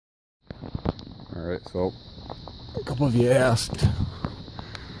Alright, so a couple of you asked.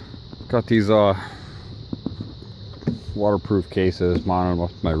 Got these waterproof cases mounted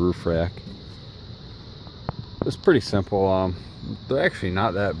up my roof rack. It's pretty simple. They're actually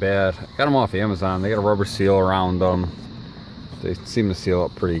not that bad. I got them off Amazon. They got a rubber seal around them. They seem to seal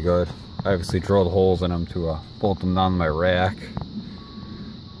up pretty good. I obviously drilled holes in them to bolt them down my rack.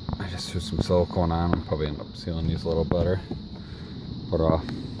 I just threw some silicone on them. Probably end up sealing these a little better. But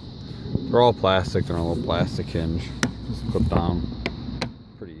they're all plastic. They're on a little plastic hinge. Just put down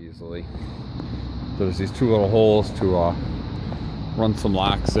pretty easily. So there's these two little holes to run some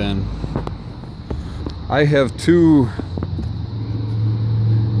locks in. I have two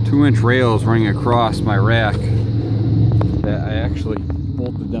 2-inch rails running across my rack that I actually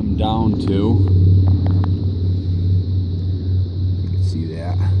bolted them down to. You can see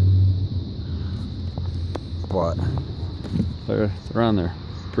that. But they're on there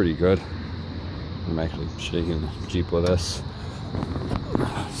pretty good. I'm actually shaking the Jeep with this.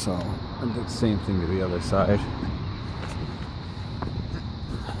 So I did the same thing to the other side.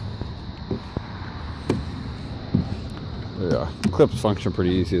 The clips function pretty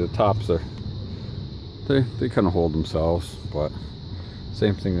easy. The tops are they kind of hold themselves, but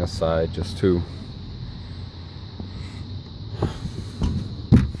same thing this side, just two.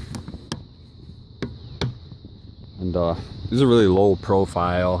 And these are really low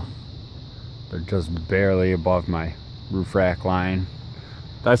profile. They're just barely above my roof rack line.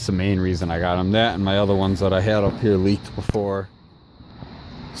 That's the main reason I got them. That and my other ones that I had up here leaked before.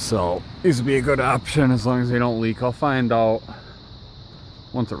 So these would be a good option as long as they don't leak. I'll find out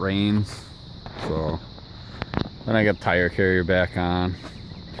once it rains. So then I got tire carrier back on.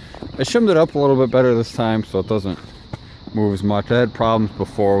 I shimmed it up a little bit better this time so it doesn't move as much. I had problems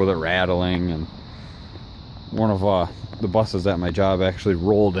before with it rattling, and one of the buses at my job actually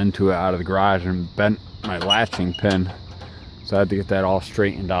rolled into it out of the garage and bent my latching pin. So I had to get that all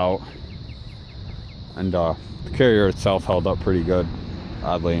straightened out. And the carrier itself held up pretty good.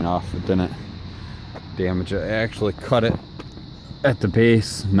 Oddly enough, it didn't damage it. I actually cut it at the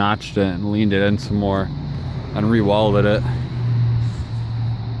base, notched it, and leaned it in some more, and re-welded it.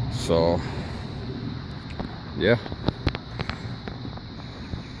 So, yeah.